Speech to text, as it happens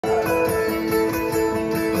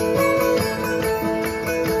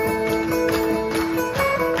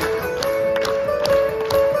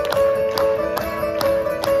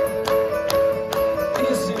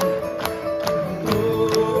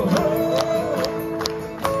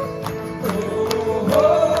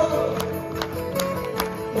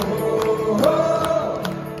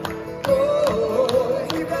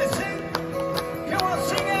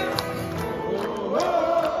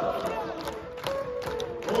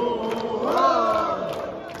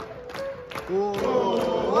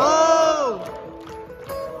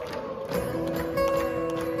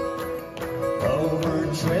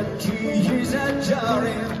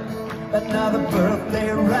another birthday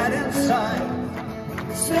right inside.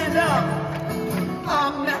 Stand up,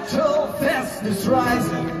 our Metalfest is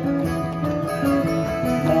rising.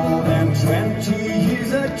 More than 20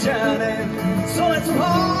 years a journey, so let's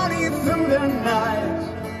party through the night.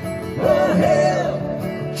 Oh, hail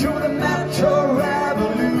to the metal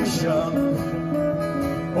revolution.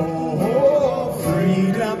 Oh,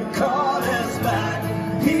 freedom call us back.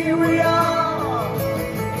 Here we are,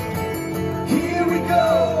 here we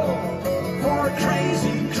go, for a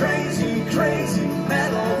crazy, crazy, crazy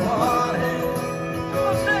metal party.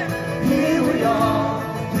 Here we are,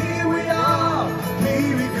 here we are,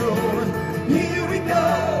 here we go, here we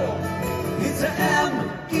go. It's a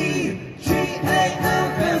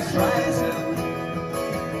M-E-T-A-L-Fest rising.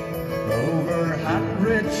 Over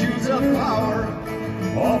 100 years of power,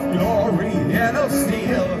 of glory and of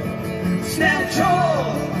steel. Stand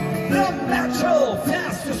tall, the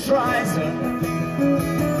Metalfest is rising.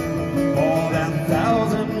 More than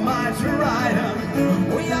 1,000 miles to ride 'em.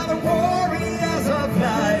 We are the warriors of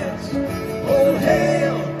light. All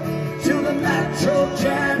hail to the metal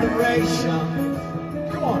generation.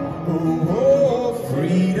 Come on. Oh,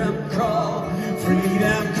 freedom call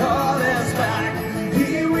is back.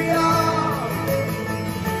 Here we are,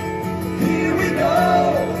 here we go,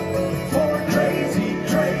 for a crazy,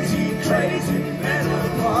 crazy, crazy metal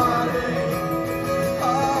party.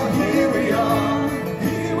 Oh, here we are,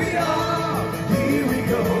 here we are, here we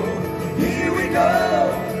go, here we go.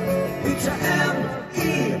 It's a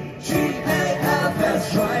M-E-T-A-L-Fest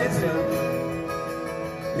rising.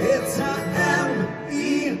 It's a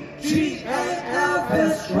M-E-T-A-L-Fest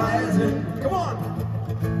rising. Come on.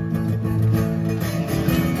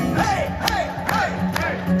 Hey, hey, hey,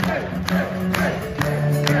 hey, hey, hey, hey, hey,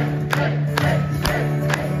 hey, hey, hey,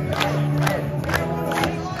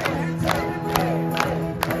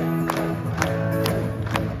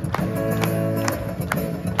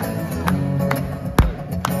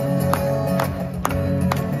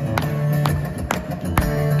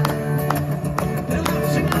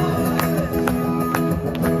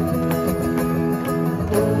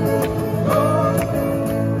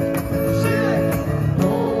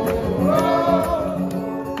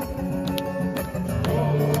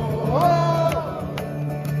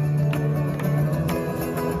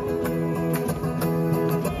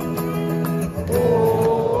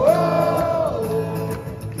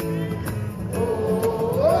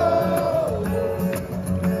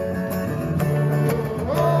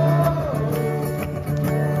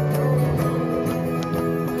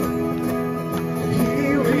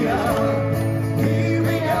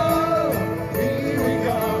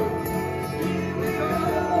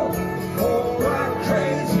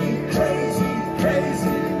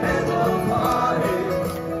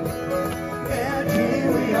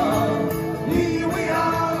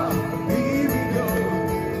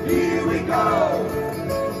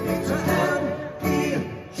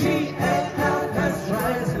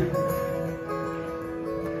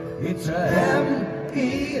 It's a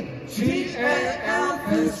M-E-T-A-L